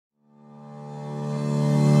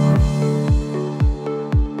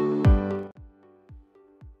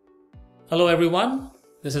Hello everyone,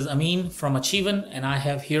 this is Amin from Achievan and I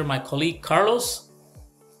have here my colleague Carlos.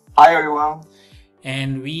 Hi everyone.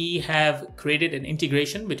 And we have created an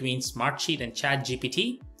integration between Smartsheet and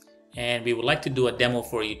ChatGPT and we would like to do a demo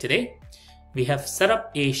for you today. We have set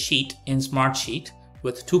up a sheet in Smartsheet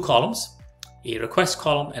with two columns, a request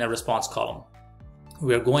column and a response column.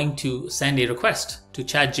 We are going to send a request to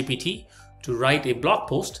ChatGPT to write a blog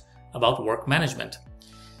post about work management.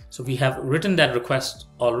 So we have written that request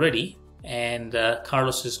already and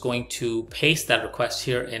Carlos is going to paste that request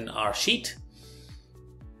here in our sheet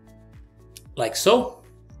like so.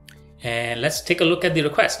 And let's take a look at the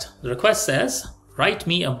request. The request says, write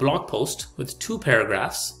me a blog post with 2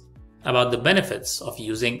 paragraphs about the benefits of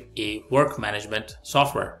using a work management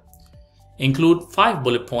software. Include 5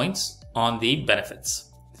 bullet points on the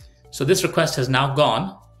benefits. So this request has now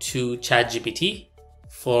gone to ChatGPT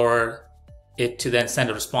for it to then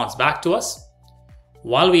send a response back to us.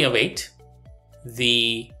 While we await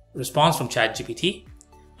the response from ChatGPT,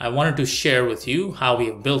 I wanted to share with you how we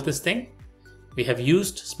have built this thing. We have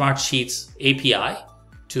used Smartsheet's API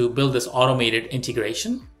to build this automated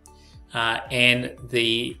integration, and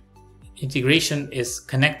the integration is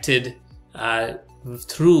connected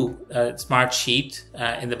through Smartsheet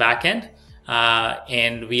in the backend,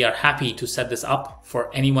 and we are happy to set this up for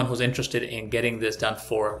anyone who's interested in getting this done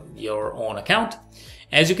for your own account.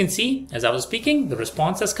 As you can see, as I was speaking, the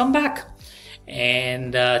response has come back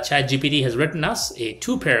and ChatGPT has written us a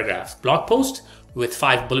 2-paragraph blog post with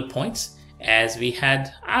 5 bullet points as we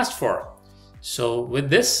had asked for. So with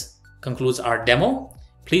this concludes our demo.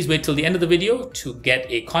 Please wait till the end of the video to get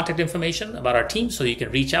a contact information about our team so you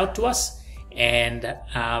can reach out to us, and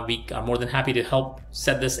we are more than happy to help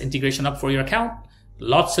set this integration up for your account.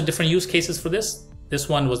 Lots of different use cases for this. This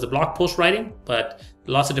one was the blog post writing, but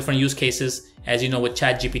lots of different use cases. As you know, with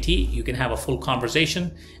ChatGPT, you can have a full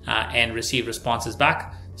conversation and receive responses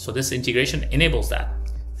back. So this integration enables that.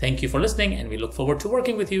 Thank you for listening, and we look forward to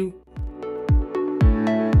working with you.